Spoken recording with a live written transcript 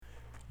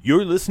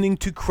You're listening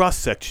to Cross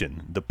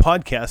Section, the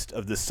podcast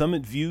of the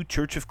Summit View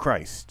Church of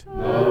Christ.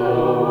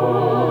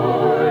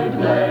 Lord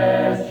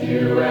bless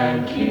you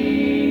and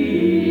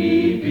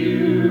keep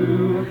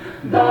you.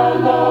 The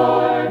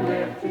Lord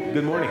lift you.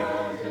 Good morning.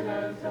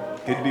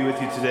 Good to be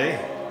with you today.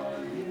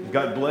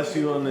 God bless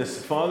you on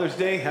this Father's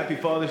Day. Happy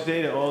Father's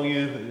Day to all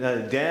you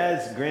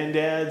dads,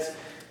 granddads,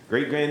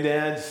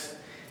 great-granddads,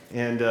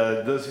 and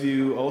those of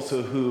you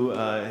also who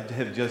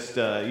have just,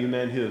 you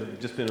men who have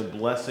just been a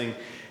blessing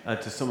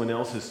to someone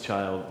else's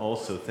child.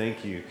 Also,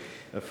 thank you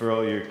for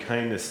all your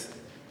kindness.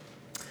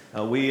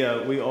 We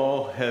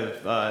all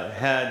have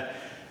had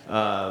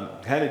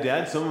a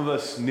dad. Some of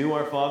us knew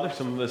our father.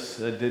 Some of us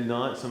did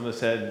not. Some of us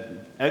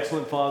had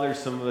excellent fathers.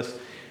 Some of us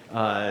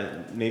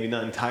maybe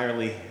not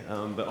entirely,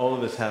 but all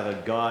of us have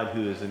a God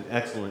who is an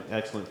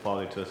excellent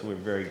father to us, and we're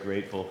very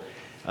grateful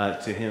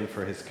to him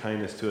for his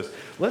kindness to us.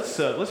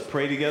 Let's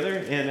pray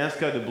together and ask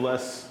God to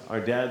bless our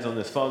dads on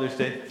this Father's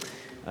Day,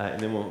 and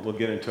then we'll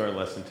get into our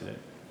lesson today.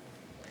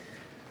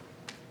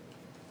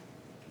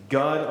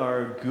 God,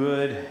 our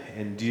good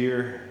and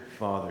dear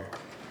Father,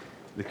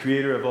 the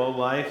creator of all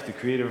life, the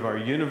creator of our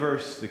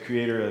universe, the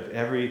creator of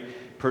every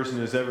person who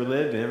has ever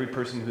lived and every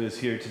person who is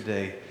here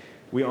today,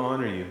 we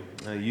honor you.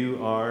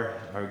 You are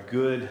our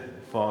good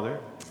Father,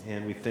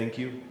 and we thank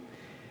you.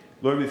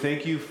 Lord, we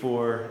thank you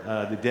for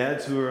the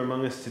dads who are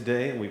among us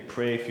today, and we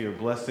pray for your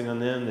blessing on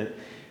them,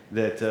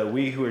 that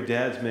we who are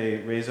dads may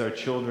raise our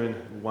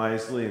children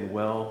wisely and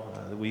well,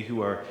 that we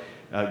who are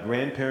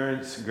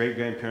grandparents,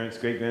 great-grandparents,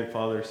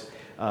 great-grandfathers,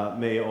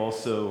 may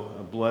also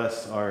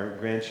bless our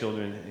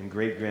grandchildren and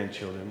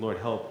great-grandchildren. Lord,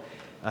 help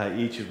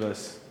each of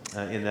us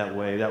in that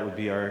way. That would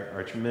be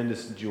our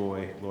tremendous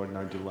joy, Lord, and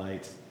our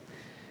delight.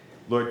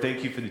 Lord,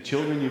 thank you for the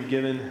children you've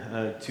given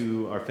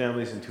to our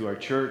families and to our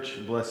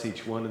church. Bless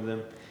each one of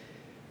them.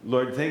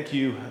 Lord, thank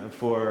you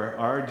for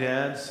our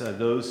dads,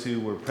 those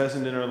who were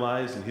present in our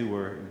lives and who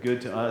were good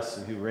to us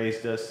and who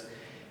raised us.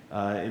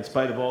 In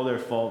spite of all their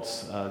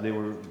faults, they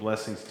were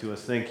blessings to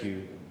us. Thank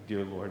you,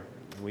 dear Lord.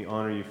 We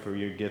honor you for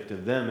your gift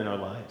of them in our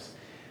lives.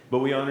 But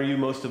we honor you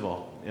most of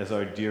all as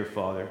our dear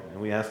Father. And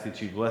we ask that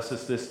you bless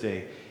us this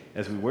day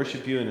as we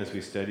worship you and as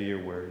we study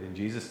your word. In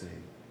Jesus'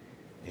 name,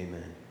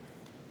 amen.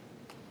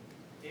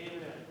 Amen.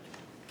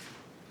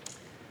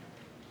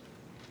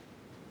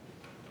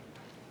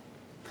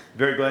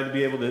 Very glad to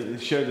be able to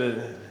share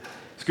the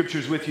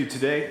scriptures with you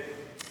today.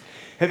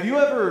 Have you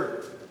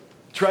ever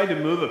tried to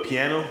move a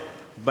piano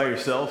by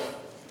yourself?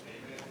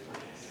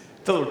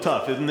 It's a little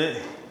tough, isn't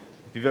it?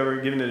 If you've ever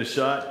given it a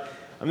shot.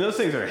 I mean, those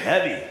things are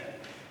heavy,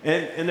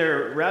 and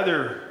they're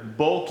rather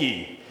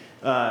bulky,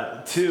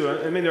 too.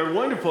 I mean, they're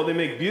wonderful. They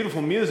make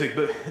beautiful music,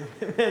 but,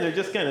 man, they're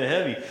just kind of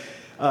heavy.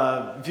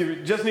 If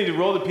you just need to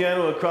roll the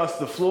piano across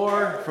the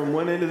floor from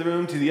one end of the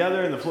room to the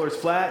other, and the floor is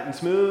flat and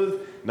smooth,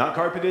 not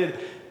carpeted,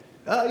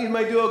 you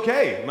might do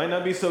okay. It might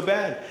not be so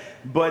bad.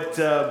 But,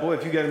 boy,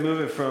 if you got to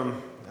move it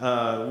from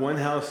one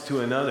house to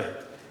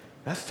another,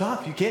 that's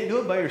tough. You can't do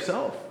it by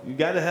yourself. You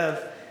got to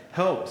have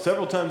help.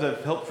 Several times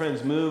I've helped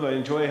friends move. I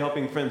enjoy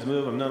helping friends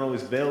move. I'm not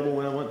always available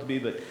when I want to be,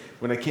 but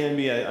when I can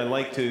be, I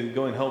like to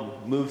go and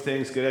help move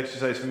things. Good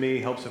exercise for me,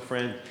 helps a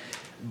friend.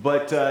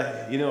 But,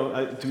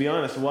 to be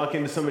honest, I walk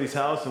into somebody's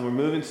house and we're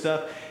moving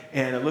stuff,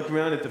 and I look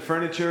around at the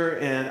furniture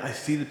and I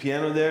see the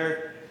piano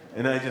there,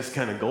 and I just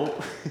kind of gulp.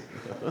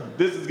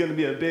 This is going to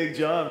be a big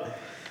job.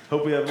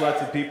 Hope we have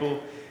lots of people.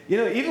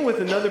 Even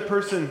with another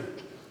person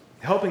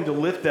helping to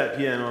lift that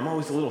piano, I'm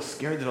always a little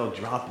scared that I'll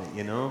drop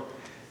it,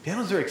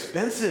 Pianos are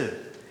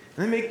expensive,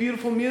 and they make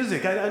beautiful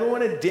music. I don't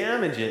want to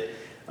damage it.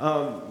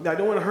 I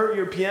don't want to hurt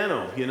your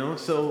piano,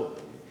 So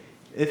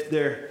if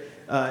they're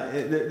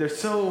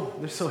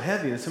so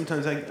heavy, and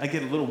sometimes I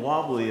get a little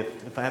wobbly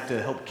if I have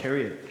to help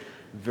carry it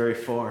very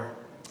far.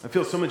 I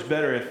feel so much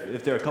better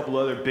if there are a couple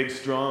other big,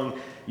 strong,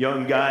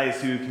 young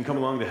guys who can come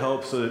along to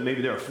help, so that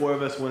maybe there are four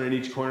of us, one in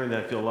each corner, and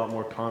I feel a lot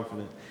more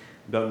confident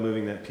about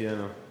moving that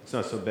piano. It's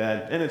not so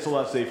bad, and it's a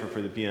lot safer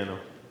for the piano.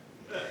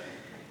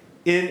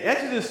 In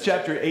Exodus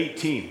chapter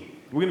 18,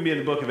 we're going to be in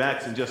the book of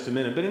Acts in just a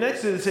minute, but in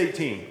Exodus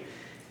 18,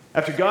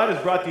 after God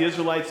has brought the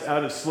Israelites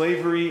out of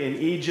slavery in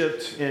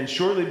Egypt, and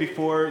shortly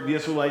before the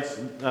Israelites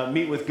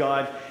meet with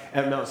God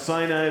at Mount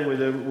Sinai, where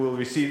they will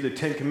receive the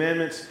Ten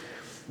Commandments,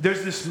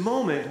 there's this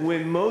moment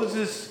when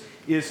Moses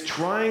is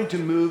trying to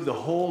move the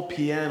whole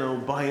piano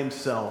by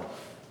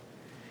himself,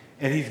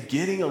 and he's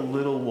getting a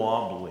little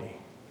wobbly.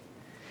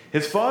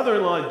 His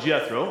father-in-law,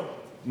 Jethro,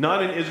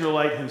 not an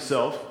Israelite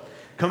himself,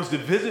 comes to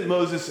visit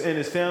Moses and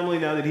his family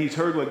now that he's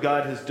heard what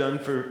God has done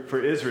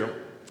for Israel.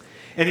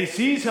 And he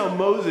sees how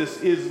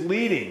Moses is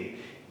leading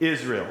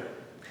Israel.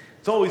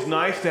 It's always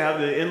nice to have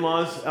the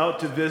in-laws out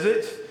to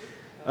visit,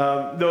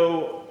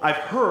 though I've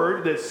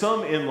heard that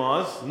some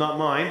in-laws, not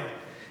mine,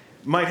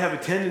 might have a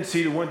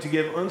tendency to want to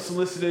give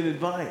unsolicited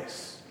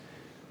advice.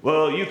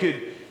 Well, you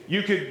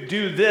could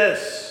do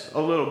this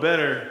a little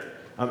better.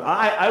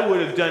 I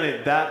would have done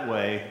it that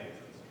way.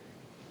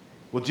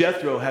 Well,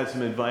 Jethro had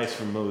some advice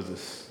from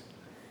Moses.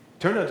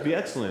 Turned out to be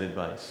excellent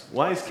advice,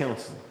 wise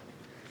counsel.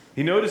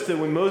 He noticed that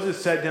when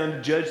Moses sat down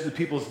to judge the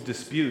people's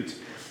disputes,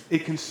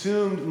 it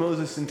consumed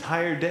Moses'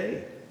 entire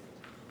day.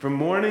 From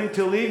morning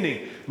till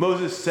evening,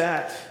 Moses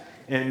sat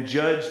and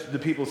judged the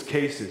people's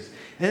cases.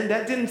 And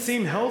that didn't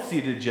seem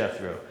healthy to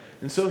Jethro.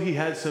 And so he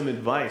had some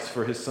advice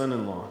for his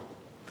son-in-law.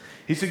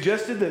 He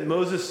suggested that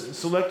Moses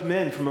select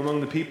men from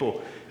among the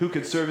people who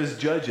could serve as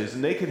judges,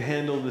 and they could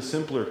handle the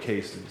simpler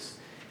cases,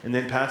 and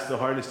then pass the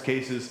hardest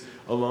cases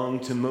along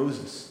to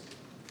Moses.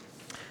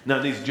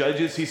 Now, these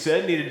judges, he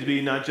said, needed to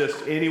be not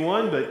just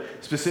anyone, but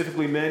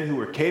specifically men who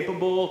were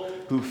capable,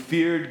 who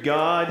feared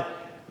God,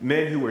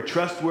 men who were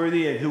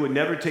trustworthy, and who would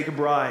never take a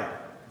bribe.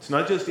 It's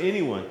not just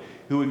anyone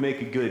who would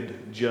make a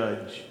good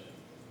judge.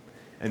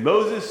 And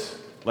Moses,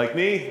 like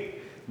me,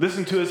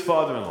 listened to his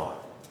father-in-law.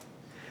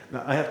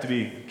 Now, I have to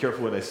be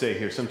careful what I say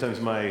here. Sometimes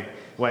my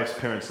wife's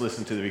parents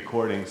listen to the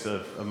recordings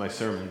of my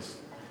sermons.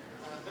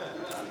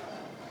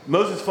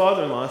 Moses'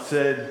 father-in-law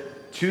said,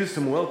 choose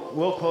some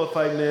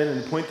well-qualified men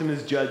and appoint them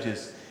as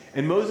judges.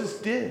 And Moses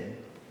did.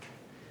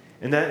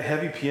 And that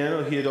heavy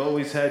piano he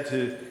always had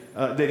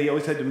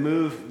to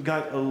move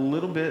got a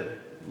little bit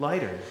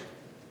lighter.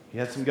 He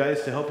had some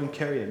guys to help him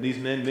carry it. These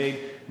men made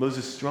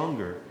Moses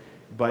stronger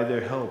by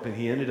their help, and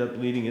he ended up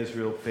leading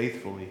Israel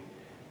faithfully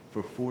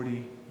for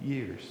 40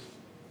 years.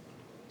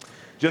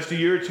 Just a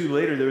year or two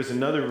later, there was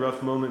another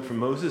rough moment for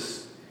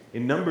Moses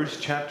in Numbers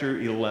chapter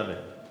 11.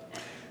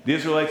 The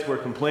Israelites were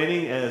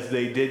complaining, as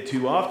they did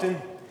too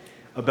often,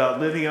 about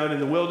living out in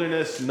the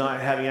wilderness,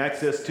 not having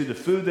access to the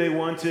food they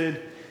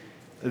wanted.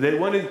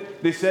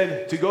 They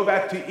said to go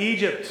back to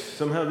Egypt.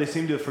 Somehow they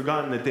seemed to have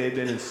forgotten that they had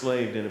been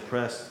enslaved and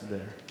oppressed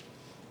there.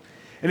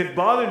 And it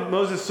bothered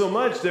Moses so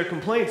much, their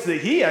complaints,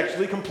 that he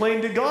actually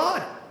complained to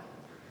God.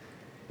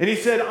 And he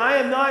said, I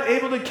am not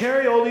able to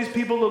carry all these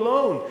people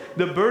alone.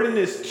 The burden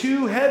is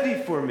too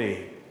heavy for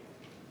me.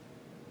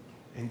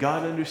 And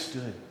God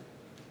understood.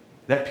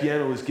 That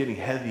piano was getting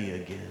heavy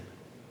again.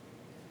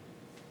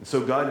 And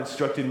so God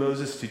instructed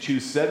Moses to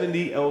choose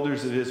 70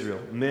 elders of Israel,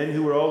 men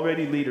who were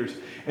already leaders,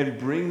 and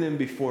bring them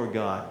before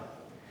God.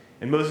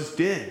 And Moses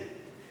did.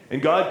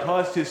 And God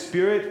caused his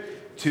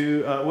spirit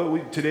to, what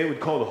we today would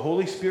call the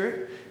Holy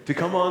Spirit, to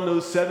come on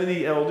those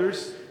 70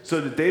 elders so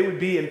that they would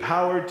be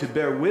empowered to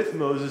bear with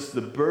Moses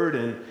the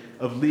burden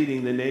of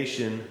leading the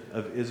nation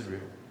of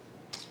Israel.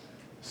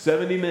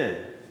 70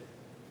 men.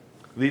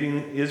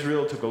 Leading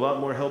Israel took a lot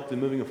more help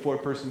than moving a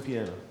 4-person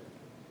piano.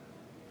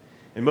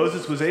 And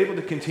Moses was able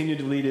to continue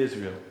to lead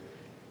Israel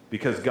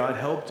because God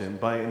helped him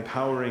by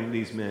empowering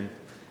these men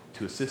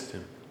to assist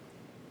him.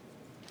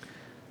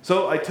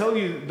 So I tell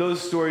you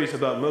those stories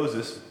about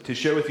Moses to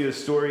share with you a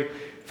story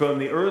from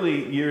the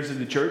early years of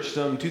the church,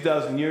 some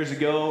 2,000 years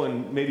ago,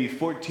 and maybe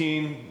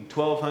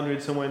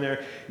 1,200, somewhere in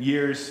there,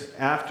 years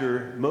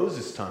after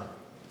Moses' time.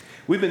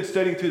 We've been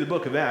studying through the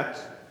book of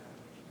Acts,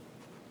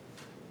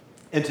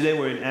 and today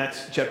we're in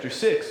Acts chapter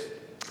 6,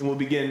 and we'll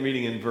begin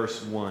reading in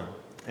verse 1.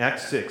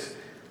 Acts 6,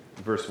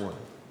 verse 1.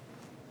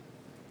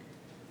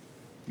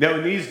 Now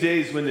in these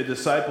days when the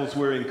disciples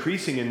were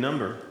increasing in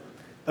number,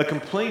 a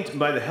complaint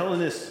by the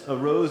Hellenists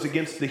arose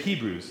against the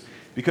Hebrews,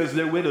 because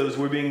their widows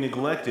were being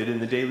neglected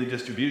in the daily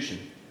distribution.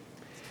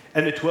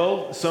 And the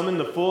 12 summoned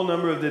the full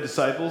number of the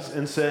disciples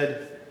and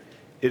said,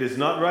 it is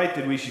not right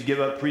that we should give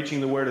up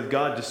preaching the word of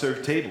God to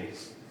serve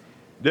tables.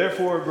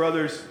 Therefore,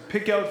 brothers,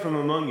 pick out from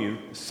among you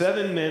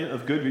 7 men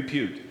of good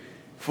repute,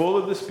 full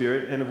of the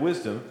Spirit and of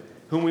wisdom,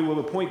 whom we will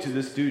appoint to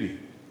this duty.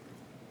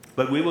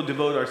 But we will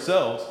devote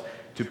ourselves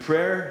to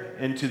prayer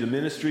and to the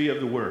ministry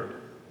of the word.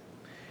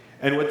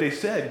 And what they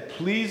said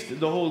pleased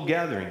the whole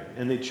gathering,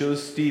 and they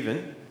chose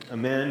Stephen, a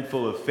man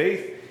full of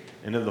faith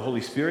and of the Holy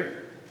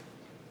Spirit,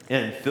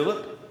 and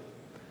Philip,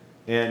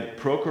 and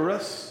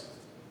Prochorus,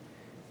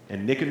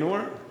 and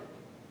Nicanor,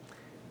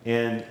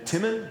 and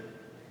Timon,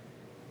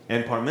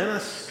 and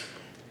Parmenas,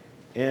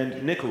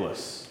 and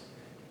Nicholas,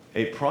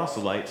 a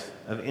proselyte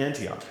of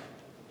Antioch.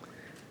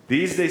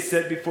 These they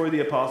set before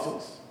the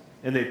apostles,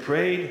 and they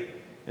prayed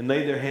and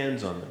laid their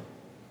hands on them.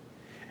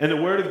 And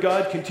the word of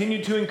God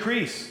continued to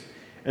increase,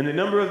 and the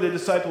number of the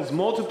disciples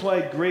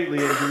multiplied greatly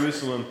in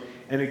Jerusalem,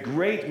 and a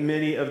great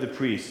many of the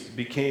priests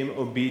became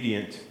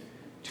obedient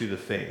to the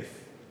faith.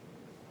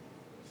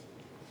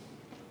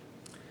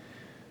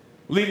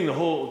 Leading the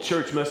whole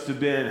church must have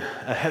been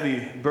a heavy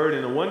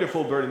burden, a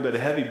wonderful burden, but a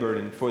heavy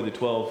burden for the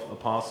 12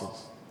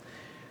 apostles.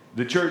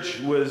 The church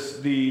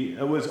was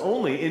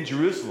only in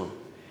Jerusalem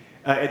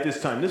at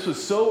this time. This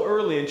was so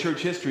early in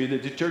church history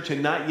that the church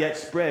had not yet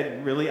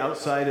spread really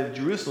outside of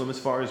Jerusalem as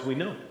far as we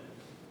know.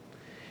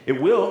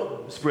 It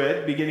will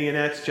spread beginning in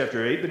Acts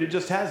chapter 8, but it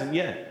just hasn't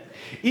yet.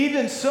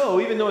 Even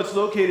so, even though it's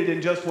located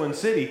in just one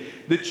city,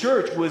 the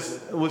church was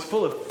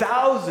full of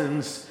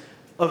thousands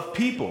of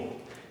people.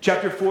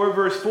 Chapter 4,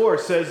 verse 4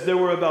 says there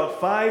were about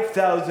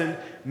 5,000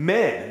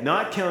 men,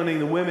 not counting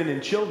the women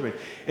and children.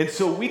 And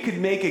so we could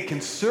make a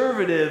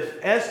conservative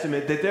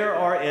estimate that there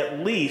are at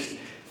least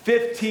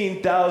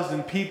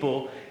 15,000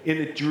 people in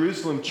the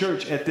Jerusalem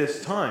church at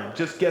this time,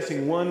 just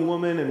guessing one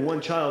woman and one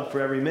child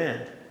for every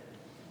man.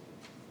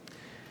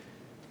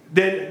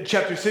 Then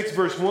chapter 6,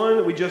 verse 1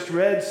 that we just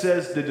read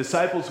says the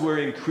disciples were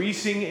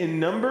increasing in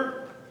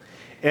number.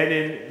 And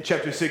in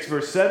chapter 6,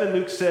 verse 7,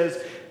 Luke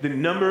says the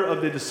number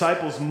of the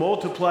disciples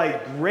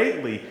multiplied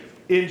greatly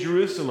in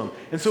Jerusalem.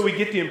 And so we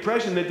get the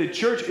impression that the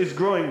church is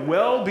growing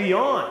well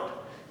beyond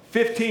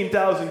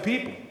 15,000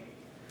 people.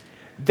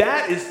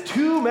 That is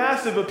too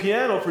massive a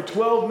piano for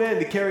 12 men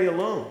to carry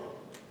alone.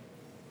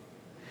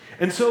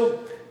 And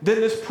so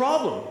then this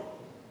problem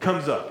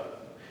comes up.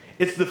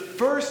 It's the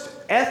first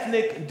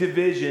ethnic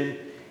division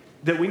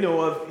that we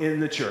know of in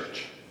the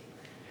church.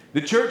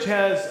 The church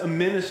has a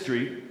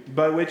ministry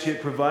by which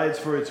it provides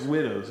for its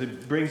widows.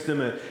 It brings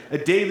them a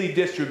daily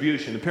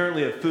distribution,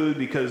 apparently of food,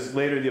 because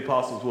later the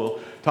apostles will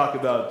talk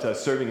about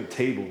serving at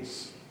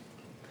tables.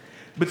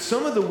 But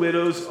some of the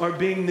widows are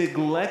being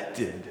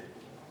neglected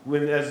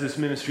as this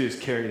ministry is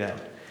carried out.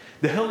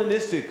 The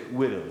Hellenistic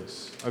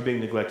widows are being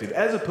neglected,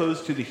 as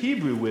opposed to the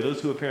Hebrew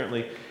widows, who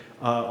apparently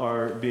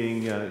are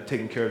being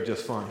taken care of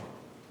just fine.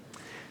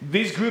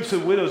 These groups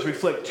of widows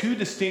reflect two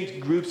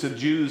distinct groups of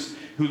Jews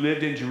who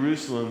lived in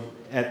Jerusalem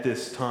at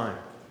this time.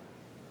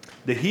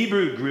 The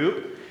Hebrew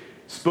group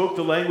spoke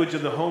the language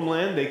of the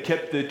homeland. They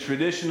kept the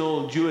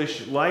traditional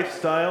Jewish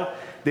lifestyle.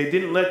 They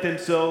didn't let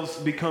themselves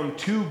become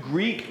too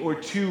Greek or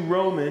too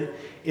Roman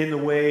in the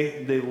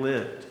way they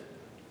lived.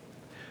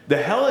 The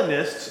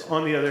Hellenists,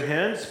 on the other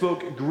hand,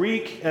 spoke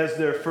Greek as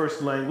their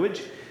first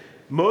language.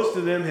 Most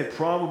of them had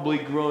probably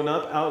grown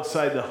up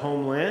outside the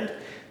homeland.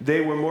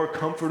 They were more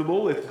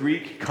comfortable with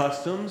Greek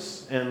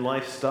customs and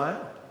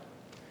lifestyle.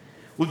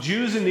 Well,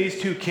 Jews in these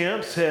two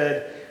camps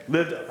had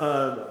lived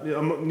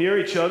near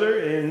each other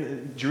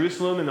in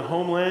Jerusalem, in the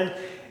homeland,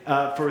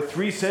 for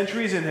 3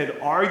 centuries, and had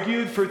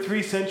argued for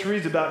 3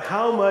 centuries about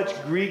how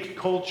much Greek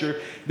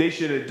culture they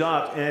should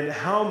adopt and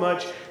how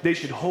much they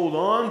should hold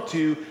on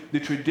to the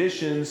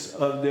traditions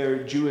of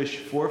their Jewish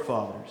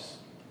forefathers.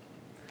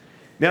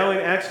 Now in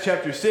Acts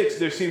chapter 6,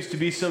 there seems to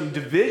be some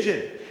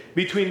division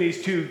between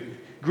these two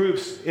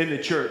groups in the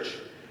church.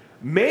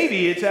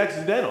 Maybe it's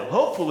accidental.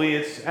 Hopefully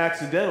it's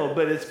accidental,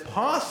 but it's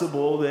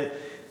possible that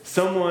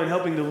someone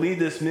helping to lead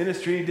this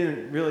ministry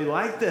didn't really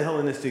like the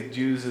Hellenistic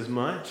Jews as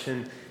much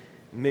and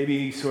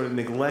maybe sort of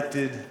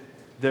neglected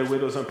their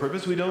widows on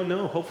purpose. We don't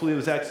know. Hopefully it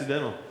was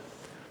accidental.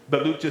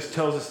 But Luke just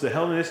tells us the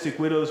Hellenistic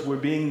widows were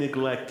being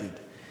neglected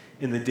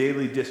in the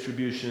daily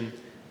distribution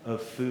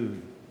of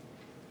food.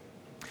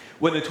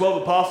 When the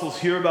 12 apostles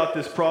hear about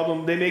this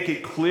problem, they make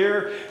it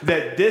clear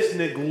that this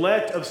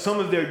neglect of some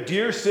of their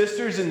dear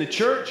sisters in the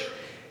church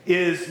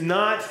is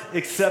not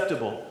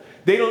acceptable.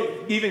 They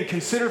don't even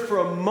consider for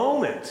a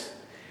moment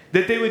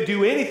that they would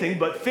do anything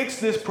but fix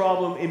this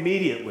problem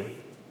immediately.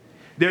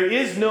 There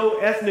is no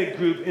ethnic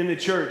group in the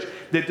church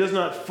that does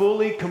not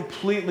fully,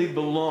 completely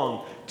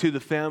belong to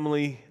the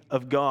family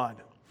of God.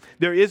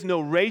 There is no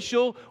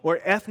racial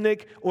or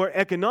ethnic or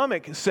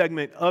economic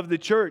segment of the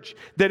church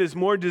that is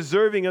more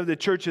deserving of the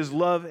church's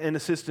love and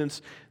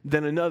assistance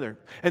than another.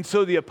 And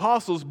so the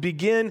apostles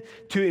begin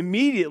to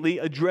immediately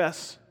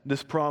address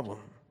this problem.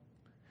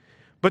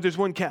 But there's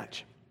one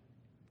catch.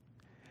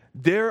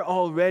 They're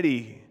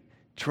already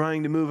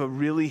trying to move a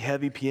really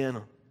heavy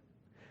piano.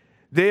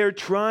 They are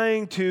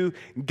trying to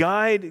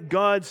guide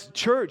God's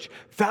church,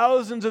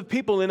 thousands of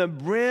people in a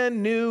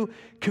brand new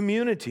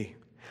community.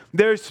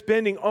 They're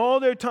spending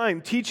all their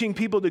time teaching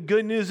people the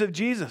good news of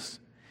Jesus.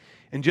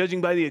 And judging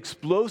by the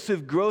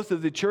explosive growth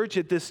of the church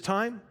at this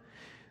time,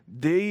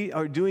 they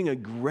are doing a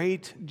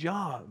great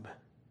job.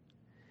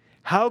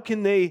 How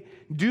can they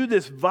do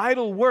this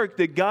vital work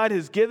that God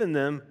has given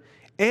them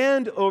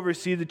and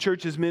oversee the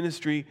church's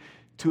ministry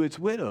to its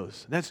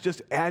widows? That's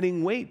just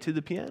adding weight to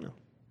the piano.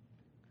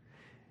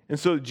 And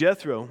so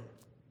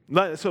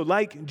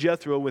like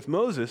Jethro with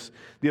Moses,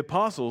 the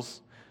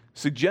apostles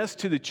suggest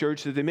to the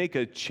church that they make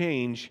a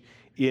change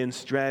in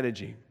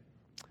strategy,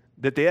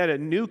 that they add a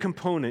new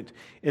component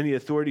in the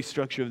authority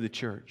structure of the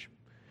church.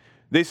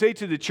 They say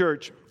to the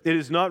church, it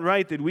is not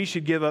right that we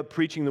should give up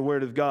preaching the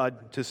word of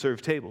God to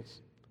serve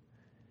tables.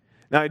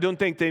 Now, I don't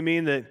think they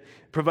mean that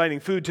providing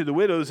food to the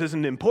widows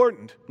isn't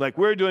important. Like,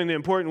 we're doing the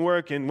important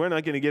work and we're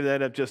not going to give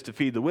that up just to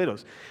feed the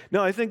widows.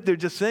 No, I think they're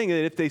just saying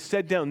that if they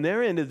set down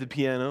their end of the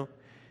piano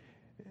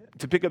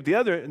to pick up the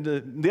other end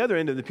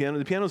of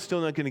the piano's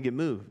still not going to get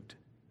moved.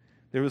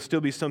 There will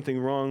still be something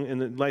wrong and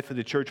the life of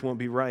the church won't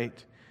be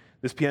right.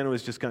 This piano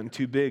has just gotten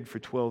too big for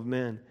 12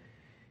 men.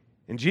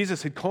 And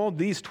Jesus had called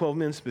these 12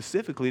 men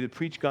specifically to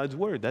preach God's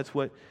word. That's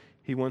what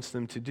he wants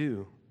them to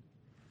do.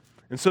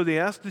 And so they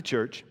asked the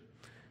church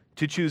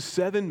to choose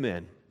 7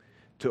 men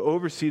to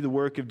oversee the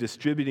work of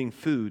distributing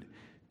food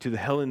to the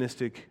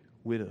Hellenistic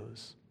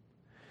widows.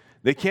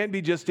 They can't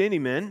be just any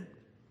men.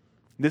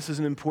 This is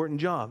an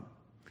important job.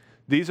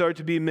 These are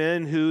to be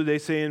men who, they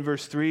say in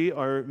verse 3,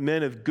 are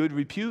men of good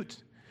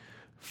repute,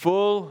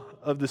 full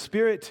of the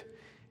Spirit,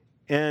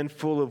 and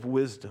full of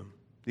wisdom.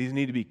 These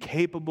need to be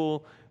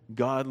capable,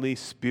 godly,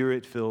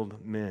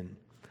 Spirit-filled men,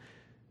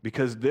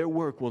 because their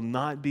work will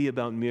not be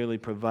about merely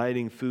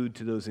providing food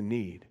to those in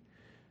need,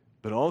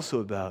 but also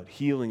about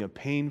healing a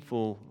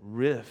painful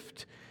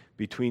rift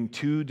between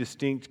two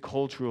distinct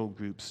cultural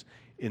groups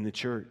in the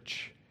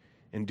church,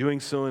 and doing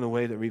so in a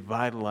way that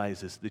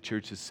revitalizes the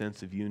church's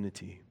sense of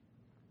unity.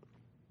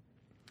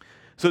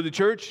 So the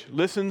church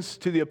listens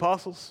to the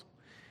apostles,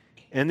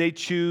 and they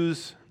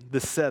choose the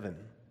 7.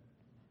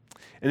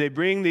 And they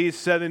bring these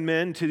 7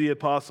 men to the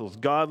apostles,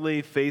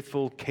 godly,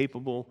 faithful,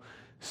 capable,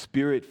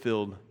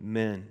 Spirit-filled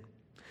men.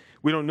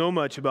 We don't know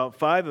much about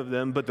 5 of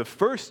them, but the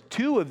first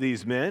 2 of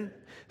these men,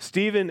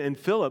 Stephen and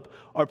Philip,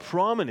 are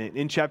prominent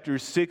in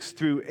chapters 6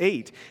 through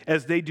 8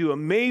 as they do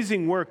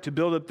amazing work to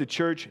build up the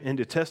church and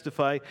to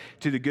testify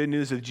to the good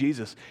news of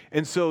Jesus.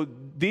 And so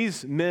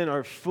these men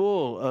are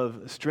full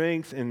of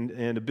strength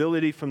and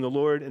ability from the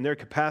Lord, and their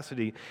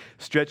capacity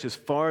stretches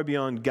far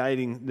beyond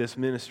guiding this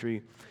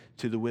ministry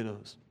to the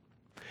widows.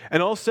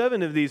 And all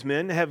 7 of these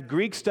men have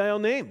Greek-style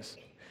names,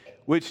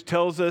 which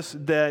tells us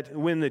that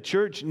when the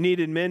church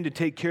needed men to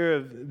take care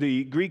of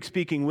the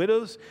Greek-speaking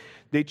widows,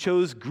 they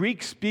chose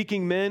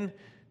Greek-speaking men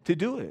to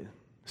do it.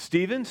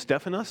 Stephen,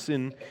 Stephanos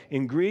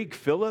in Greek,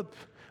 Philip,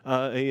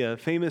 a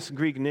famous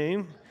Greek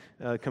name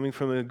coming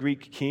from a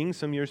Greek king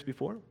some years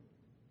before.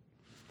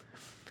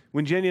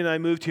 When Jenny and I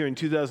moved here in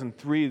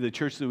 2003, the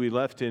church that we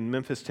left in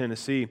Memphis,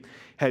 Tennessee,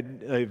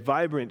 had a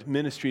vibrant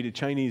ministry to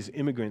Chinese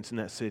immigrants in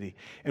that city.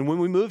 And when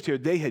we moved here,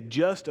 they had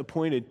just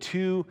appointed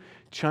 2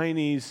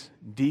 Chinese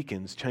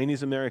deacons,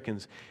 Chinese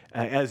Americans,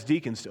 as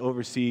deacons to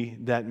oversee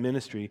that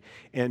ministry.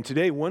 And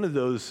today, one of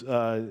those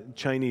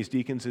Chinese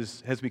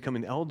deacons has become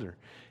an elder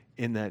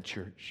in that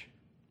church.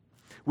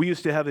 We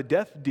used to have a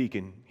deaf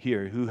deacon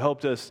here who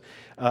helped us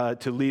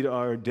to lead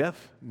our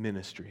deaf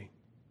ministry.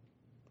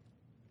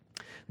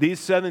 These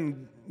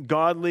 7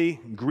 godly,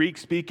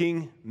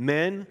 Greek-speaking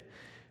men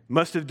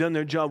must have done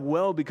their job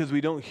well, because we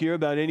don't hear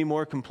about any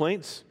more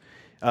complaints.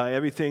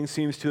 Everything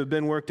seems to have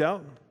been worked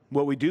out.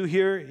 What we do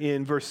here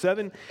in verse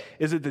 7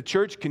 is that the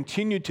church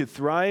continued to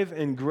thrive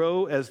and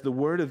grow as the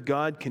word of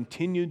God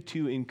continued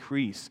to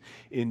increase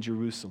in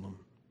Jerusalem.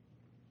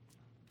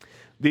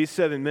 These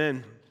 7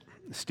 men,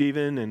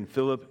 Stephen and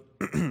Philip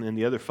and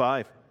the other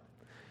 5,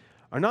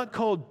 are not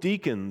called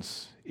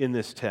deacons in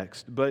this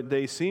text, but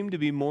they seem to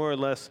be more or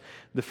less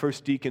the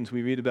first deacons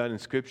we read about in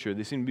Scripture.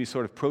 They seem to be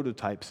sort of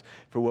prototypes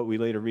for what we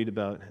later read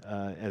about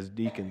as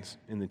deacons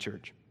in the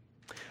church.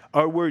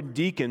 Our word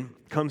deacon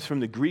comes from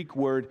the Greek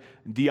word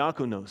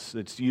diakonos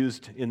that's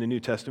used in the New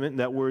Testament.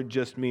 That word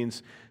just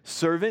means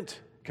servant,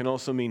 can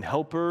also mean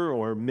helper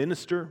or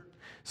minister,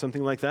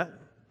 something like that.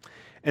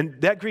 And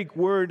that Greek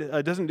word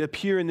doesn't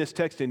appear in this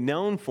text in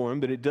noun form,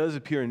 but it does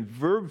appear in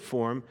verb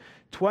form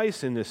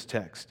twice in this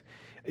text.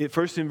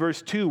 First in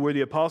verse 2, where the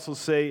apostles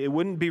say it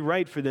wouldn't be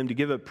right for them to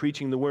give up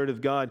preaching the word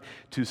of God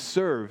to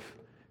serve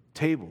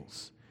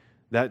tables.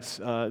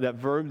 That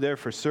verb there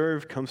for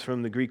serve comes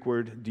from the Greek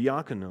word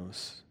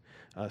diakonos,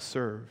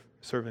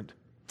 servant.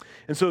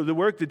 And so the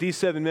work that these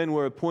 7 men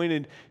were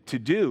appointed to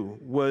do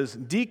was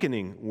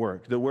deaconing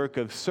work, the work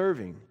of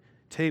serving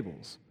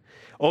tables.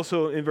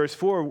 Also in verse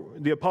 4,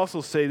 the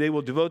apostles say they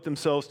will devote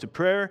themselves to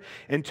prayer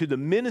and to the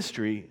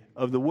ministry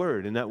of the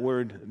word. And that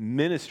word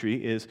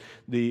ministry is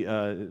the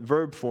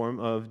verb form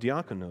of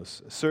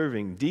diakonos,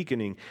 serving,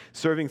 deaconing,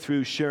 serving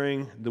through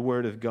sharing the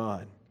word of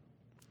God.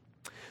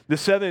 The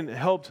 7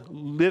 helped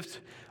lift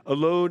a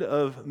load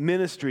of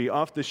ministry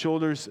off the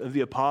shoulders of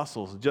the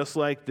apostles, just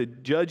like the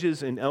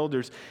judges and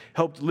elders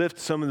helped lift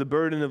some of the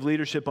burden of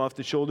leadership off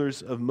the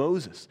shoulders of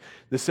Moses.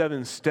 The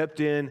 7 stepped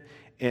in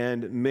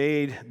and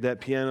made that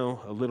piano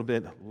a little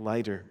bit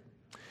lighter.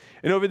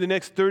 And over the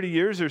next 30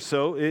 years or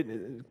so,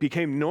 it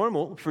became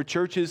normal for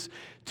churches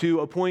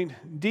to appoint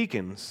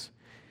deacons,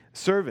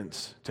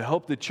 servants, to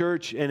help the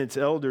church and its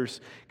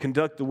elders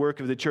conduct the work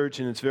of the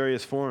church in its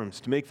various forms,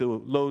 to make the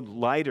load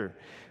lighter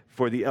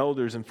for the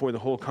elders and for the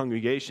whole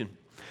congregation.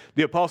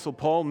 The Apostle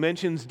Paul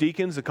mentions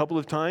deacons a couple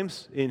of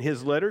times in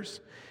his letters.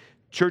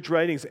 Church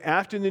writings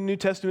after the New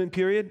Testament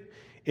period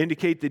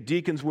indicate that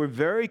deacons were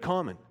very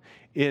common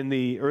in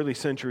the early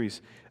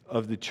centuries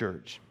of the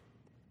church.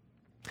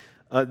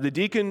 The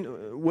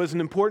deacon was an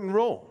important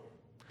role.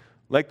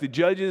 Like the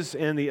judges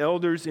and the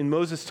elders in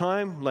Moses'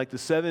 time, like the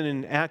 7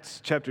 in Acts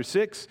chapter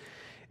 6,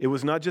 it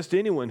was not just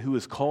anyone who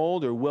was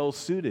called or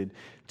well-suited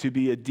to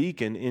be a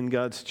deacon in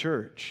God's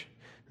church,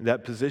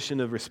 that position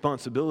of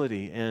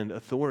responsibility and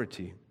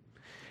authority.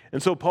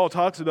 And so Paul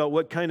talks about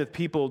what kind of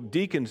people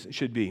deacons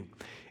should be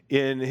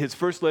in his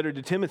first letter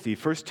to Timothy,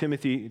 1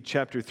 Timothy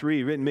chapter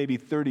 3, written maybe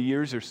 30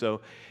 years or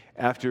so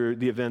after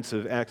the events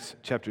of Acts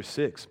chapter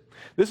 6.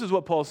 This is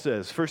what Paul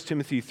says, 1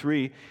 Timothy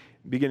 3,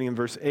 beginning in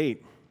verse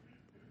 8.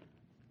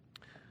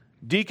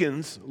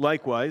 Deacons,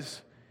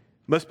 likewise,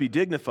 must be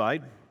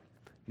dignified,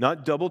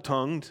 not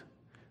double-tongued,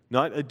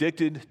 not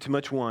addicted to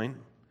much wine,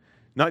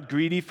 not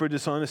greedy for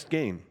dishonest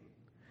gain.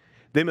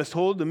 They must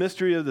hold the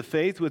mystery of the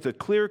faith with a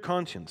clear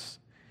conscience,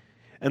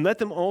 and let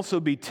them also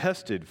be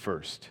tested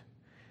first.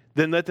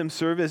 Then let them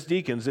serve as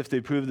deacons if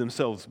they prove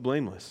themselves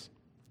blameless.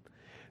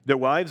 Their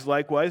wives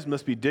likewise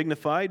must be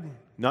dignified,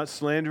 not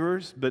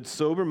slanderers, but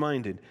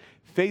sober-minded,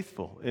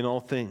 faithful in all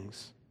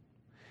things.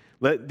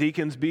 Let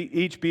deacons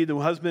each be the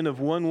husband of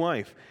one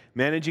wife,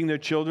 managing their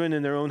children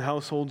and their own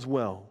households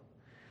well.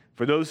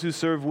 For those who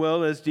serve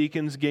well as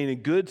deacons gain a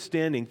good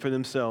standing for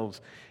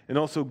themselves and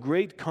also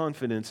great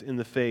confidence in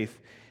the faith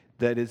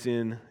that is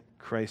in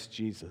Christ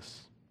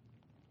Jesus.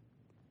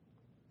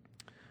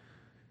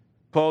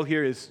 Paul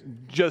here has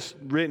just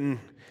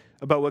written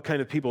about what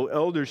kind of people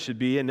elders should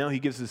be, and now he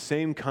gives the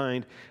same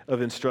kind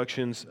of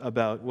instructions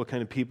about what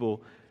kind of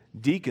people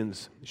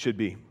deacons should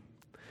be. And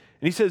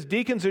he says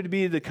deacons are to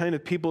be the kind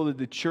of people that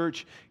the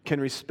church can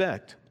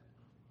respect.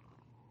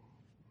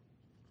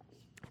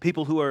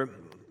 People who are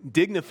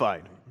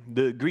dignified.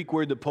 The Greek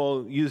word that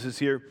Paul uses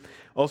here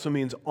also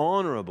means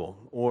honorable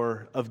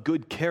or of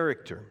good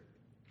character.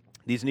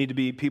 These need to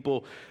be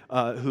people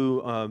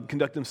who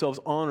conduct themselves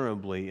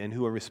honorably and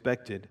who are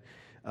respected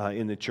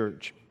in the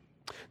church.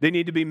 They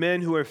need to be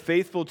men who are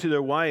faithful to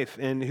their wife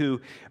and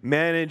who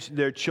manage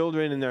their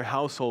children and their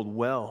household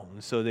well.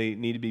 And so they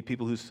need to be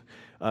people whose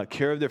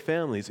care of their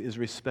families is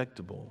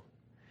respectable.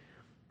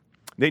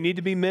 They need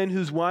to be men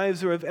whose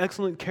wives are of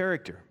excellent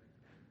character.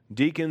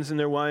 Deacons and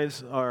their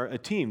wives are a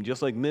team,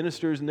 just like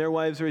ministers and their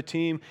wives are a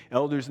team,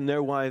 elders and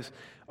their wives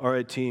are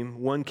a team.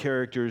 One's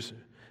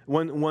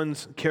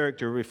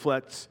character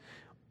reflects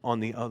on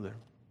the other.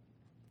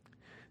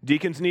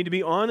 Deacons need to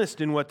be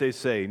honest in what they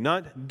say,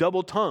 not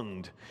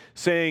double-tongued,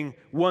 saying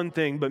one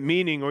thing but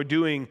meaning or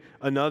doing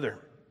another.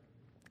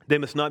 They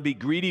must not be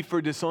greedy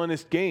for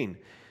dishonest gain,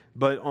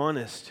 but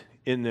honest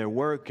in their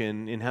work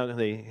and in how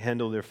they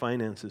handle their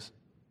finances.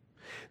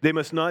 They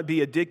must not be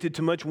addicted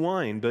to much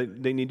wine,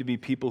 but they need to be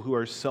people who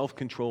are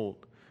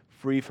self-controlled,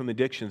 free from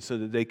addiction, so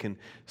that they can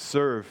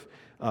serve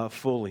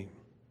fully.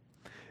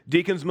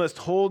 Deacons must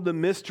hold the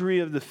mystery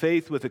of the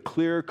faith with a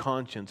clear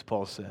conscience,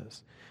 Paul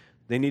says.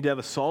 They need to have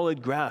a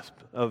solid grasp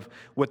of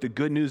what the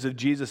good news of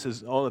Jesus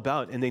is all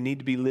about, and they need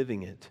to be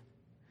living it.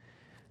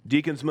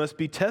 Deacons must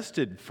be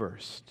tested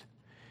first.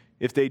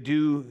 If they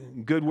do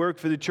good work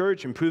for the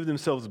church and prove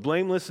themselves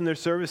blameless in their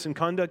service and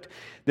conduct,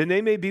 then they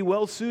may be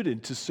well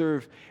suited to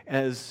serve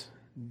as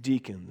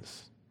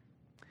deacons.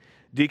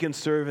 Deacons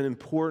serve an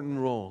important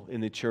role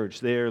in the church.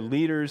 They are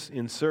leaders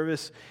in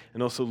service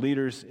and also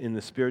leaders in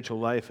the spiritual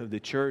life of the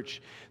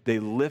church. They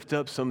lift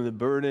up some of the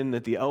burden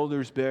that the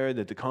elders bear,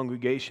 that the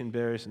congregation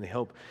bears, and they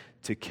help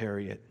to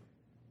carry it.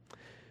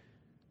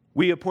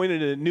 We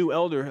appointed a new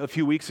elder a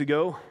few weeks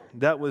ago.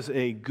 That was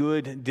a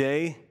good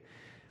day.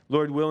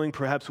 Lord willing,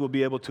 perhaps we'll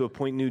be able to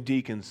appoint new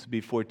deacons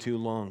before too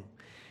long.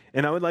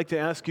 And I would like to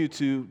ask you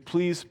to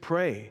please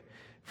pray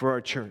for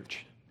our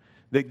church,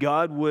 that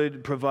God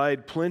would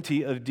provide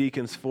plenty of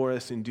deacons for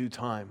us in due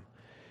time,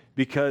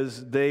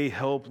 because they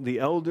help the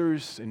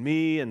elders and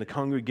me and the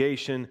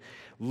congregation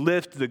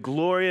lift the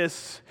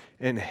glorious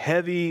and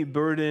heavy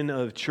burden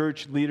of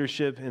church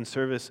leadership and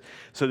service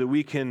so that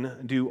we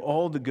can do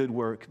all the good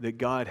work that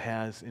God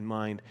has in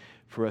mind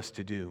for us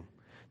to do.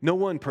 No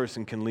one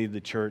person can lead the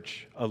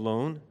church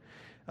alone.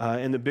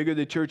 And the bigger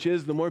the church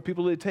is, the more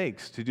people it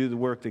takes to do the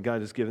work that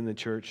God has given the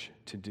church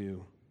to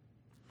do.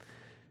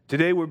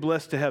 Today, we're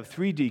blessed to have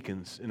 3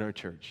 deacons in our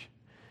church.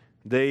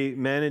 They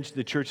manage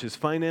the church's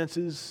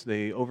finances.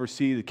 They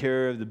oversee the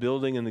care of the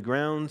building and the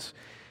grounds.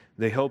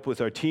 They help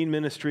with our teen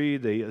ministry.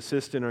 They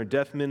assist in our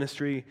deaf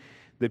ministry.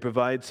 They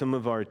provide some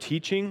of our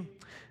teaching.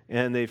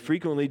 And they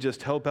frequently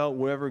just help out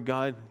wherever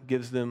God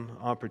gives them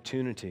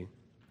opportunity.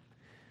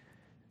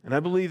 And I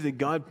believe that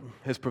God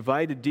has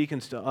provided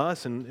deacons to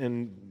us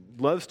and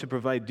loves to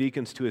provide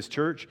deacons to His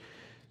church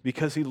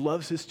because He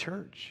loves His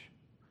church.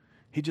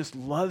 He just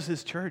loves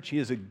His church. He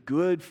is a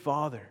good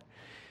Father.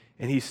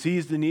 And He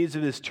sees the needs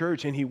of His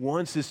church, and He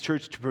wants His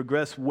church to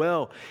progress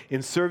well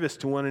in service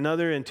to one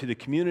another and to the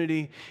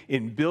community,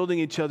 in building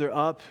each other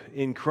up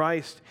in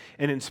Christ,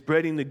 and in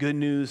spreading the good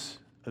news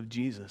of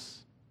Jesus.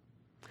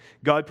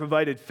 God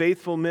provided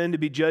faithful men to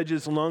be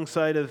judges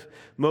alongside of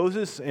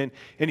Moses, and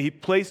He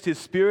placed His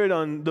Spirit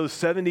on those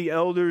 70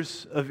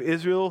 elders of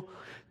Israel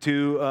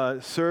to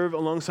serve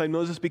alongside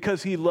Moses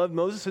because He loved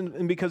Moses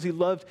and because He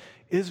loved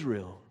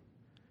Israel.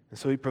 And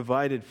so He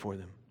provided for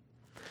them.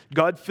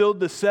 God filled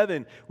the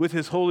 7 with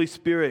His Holy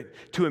Spirit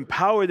to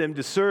empower them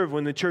to serve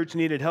when the church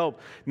needed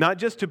help, not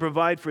just to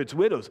provide for its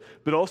widows,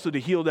 but also to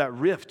heal that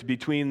rift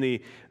between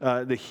the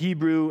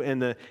Hebrew and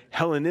the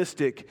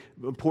Hellenistic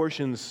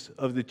portions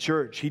of the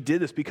church. He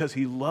did this because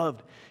He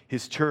loved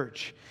His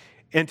church.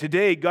 And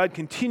today, God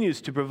continues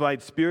to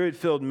provide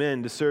Spirit-filled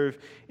men to serve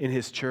in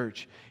His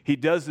church. He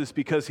does this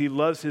because He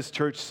loves His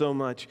church so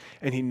much,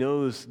 and He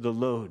knows the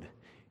load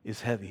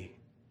is heavy.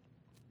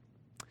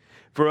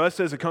 For us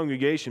as a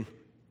congregation,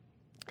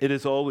 it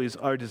is always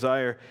our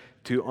desire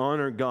to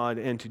honor God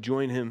and to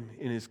join Him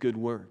in His good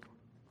work.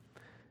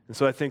 And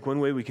so I think one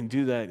way we can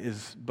do that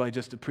is by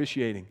just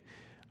appreciating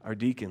our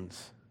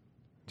deacons,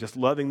 just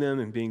loving them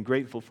and being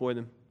grateful for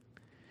them,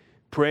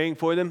 praying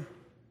for them,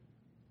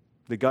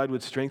 that God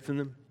would strengthen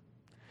them,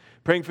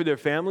 praying for their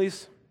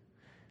families,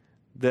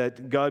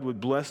 that God would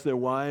bless their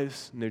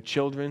wives and their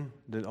children,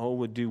 that all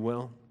would do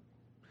well.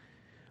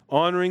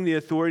 Honoring the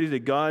authority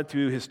that God,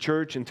 through His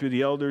church and through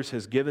the elders,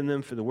 has given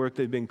them for the work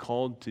they've been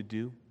called to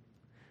do,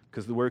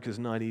 because the work is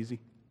not easy.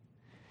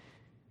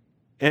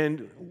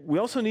 And we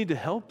also need to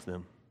help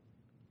them.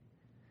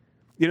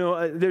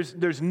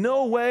 There's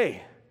no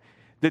way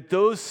that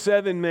those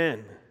 7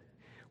 men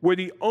were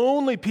the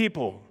only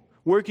people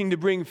working to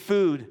bring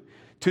food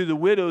to the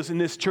widows in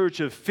this church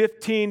of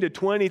 15 to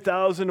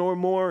 20,000 or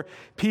more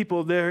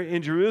people there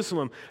in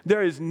Jerusalem.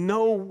 There is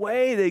no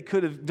way they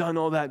could have done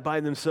all that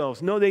by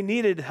themselves. No, they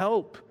needed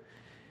help.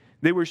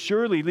 They were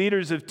surely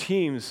leaders of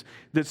teams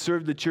that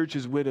served the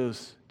church's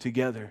widows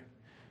together.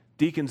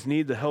 Deacons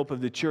need the help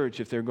of the church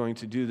if they're going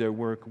to do their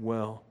work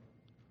well.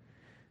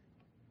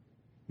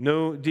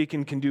 No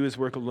deacon can do his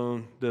work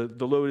alone. The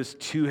load is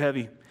too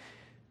heavy.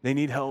 They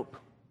need help.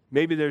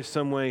 Maybe there's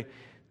some way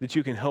that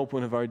you can help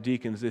one of our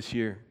deacons this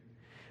year.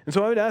 And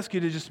so I would ask you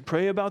to just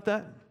pray about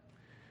that.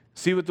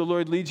 See what the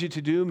Lord leads you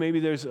to do. Maybe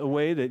there's a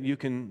way that you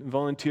can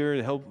volunteer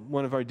to help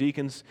one of our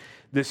deacons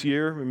this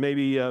year. Or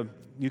maybe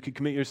you could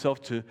commit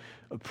yourself to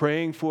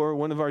praying for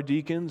one of our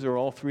deacons or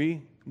all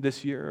 3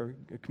 this year.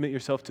 Or commit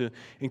yourself to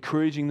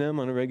encouraging them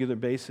on a regular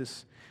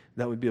basis.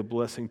 That would be a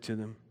blessing to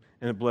them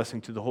and a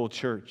blessing to the whole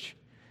church.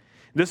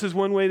 This is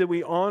one way that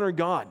we honor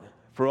God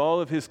for all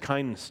of his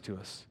kindness to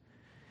us.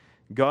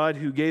 God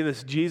who gave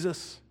us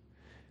Jesus,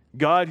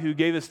 God who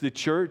gave us the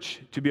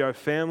church to be our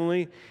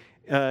family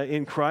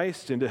in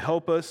Christ and to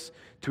help us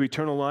to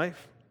eternal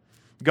life.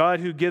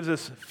 God who gives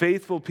us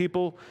faithful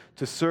people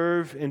to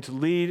serve and to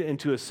lead and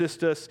to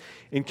assist us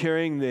in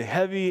carrying the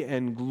heavy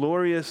and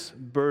glorious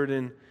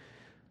burden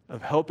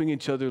of helping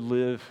each other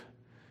live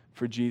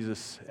for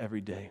Jesus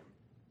every day.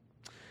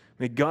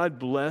 May God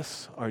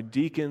bless our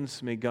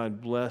deacons. May God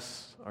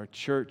bless our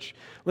church.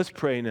 Let's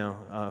pray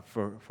now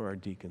for our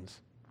deacons.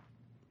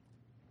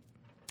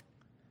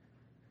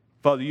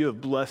 Father, you have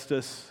blessed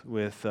us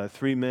with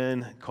 3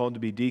 men called to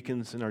be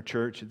deacons in our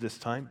church at this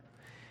time,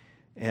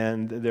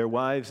 and their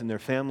wives and their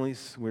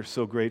families. We're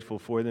so grateful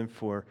for them,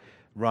 for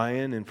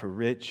Ryan and for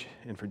Rich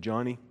and for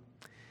Johnny.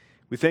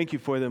 We thank you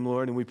for them,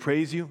 Lord, and we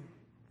praise you,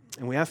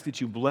 and we ask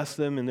that you bless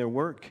them in their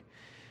work.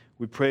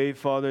 We pray,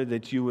 Father,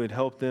 that you would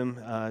help them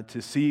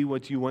to see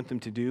what you want them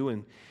to do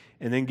and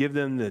then give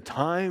them the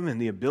time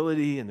and the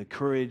ability and the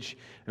courage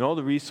and all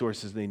the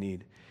resources they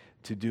need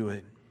to do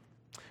it.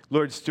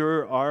 Lord,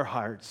 stir our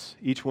hearts,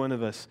 each one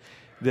of us,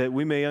 that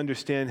we may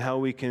understand how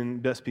we can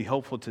best be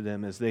helpful to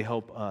them as they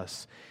help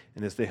us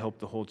and as they help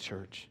the whole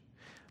church.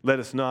 Let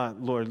us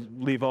not,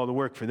 Lord, leave all the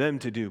work for them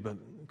to do, but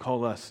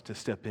call us to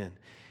step in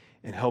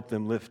and help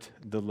them lift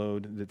the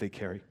load that they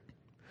carry.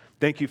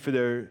 Thank you for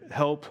their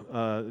help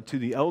to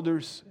the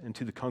elders and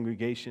to the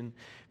congregation,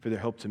 for their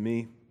help to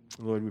me.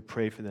 Lord, we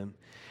pray for them.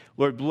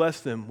 Lord,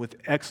 bless them with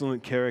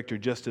excellent character,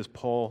 just as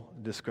Paul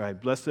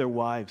described. Bless their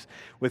wives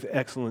with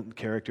excellent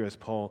character, as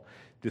Paul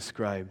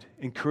described.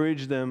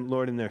 Encourage them,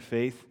 Lord, in their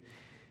faith.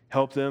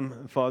 Help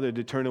them, Father,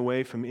 to turn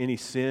away from any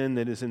sin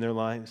that is in their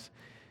lives.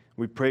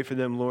 We pray for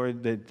them,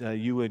 Lord, that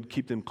you would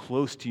keep them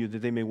close to you,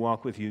 that they may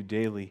walk with you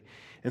daily.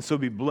 And so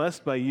be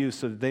blessed by you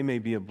so that they may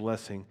be a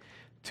blessing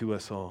to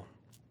us all.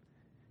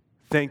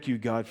 Thank you,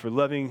 God, for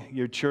loving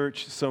your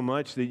church so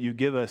much that you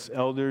give us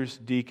elders,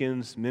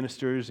 deacons,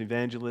 ministers,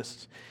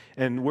 evangelists,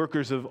 and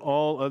workers of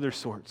all other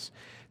sorts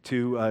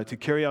to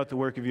carry out the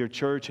work of your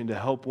church and to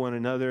help one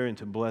another and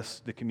to bless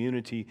the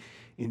community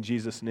in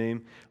Jesus'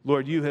 name.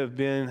 Lord, you have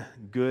been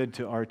good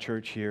to our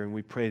church here, and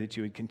we pray that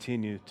you would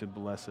continue to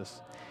bless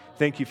us.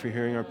 Thank you for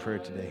hearing our prayer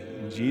today.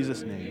 In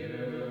Jesus'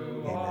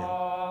 name, amen.